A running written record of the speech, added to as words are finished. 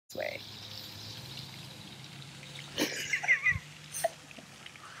way.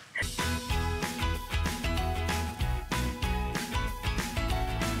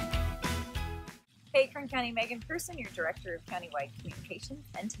 Hey, Kern County, Megan Person, your Director of Countywide Communications,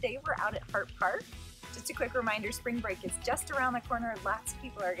 and today we're out at Hart Park. Just a quick reminder, spring break is just around the corner. Lots of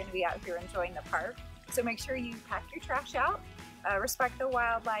people are going to be out here enjoying the park, so make sure you pack your trash out, respect the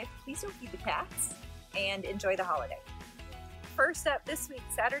wildlife, please don't feed the cats, and enjoy the holiday. First up this week,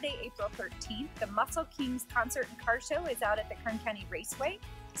 Saturday, April 13th, the Muscle Kings Concert and Car Show is out at the Kern County Raceway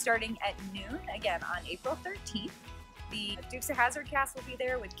starting at noon, again on April 13th. The Dukes of Hazzard cast will be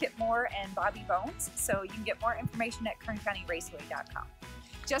there with Kip Moore and Bobby Bones, so you can get more information at kerncountyraceway.com.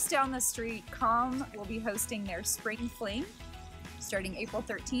 Just down the street, Calm will be hosting their Spring Fling starting April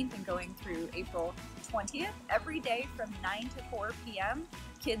 13th and going through April 20th. Every day from 9 to 4 p.m.,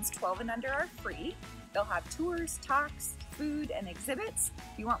 kids 12 and under are free. They'll have tours, talks, food, and exhibits.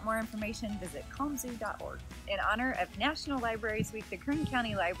 If you want more information, visit calmzoo.org. In honor of National Libraries Week, the Kern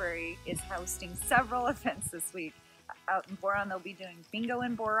County Library is hosting several events this week. Out in Boron, they'll be doing bingo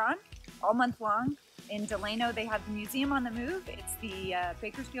in Boron all month long. In Delano, they have the Museum on the Move. It's the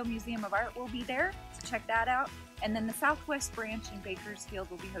Bakersfield Museum of Art will be there, so check that out. And then the Southwest Branch in Bakersfield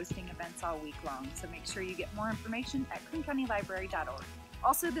will be hosting events all week long, so make sure you get more information at kerncountylibrary.org.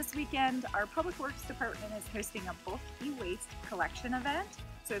 Also this weekend, our Public Works Department is hosting a bulky waste collection event.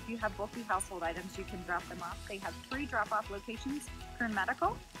 So if you have bulky household items, you can drop them off. They have 3 drop-off locations: Kern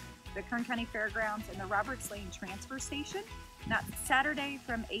Medical, the Kern County Fairgrounds, and the Roberts Lane Transfer Station. That's Saturday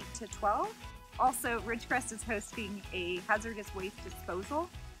from 8 to 12. Also, Ridgecrest is hosting a hazardous waste disposal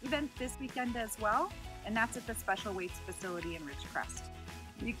event this weekend as well, and that's at the Special Waste Facility in Ridgecrest.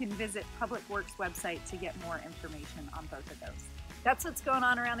 You can visit Public Works website to get more information on both of those. That's what's going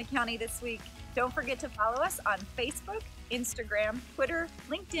on around the county this week. Don't forget to follow us on Facebook, Instagram, Twitter,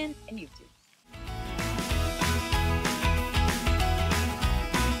 LinkedIn, and YouTube.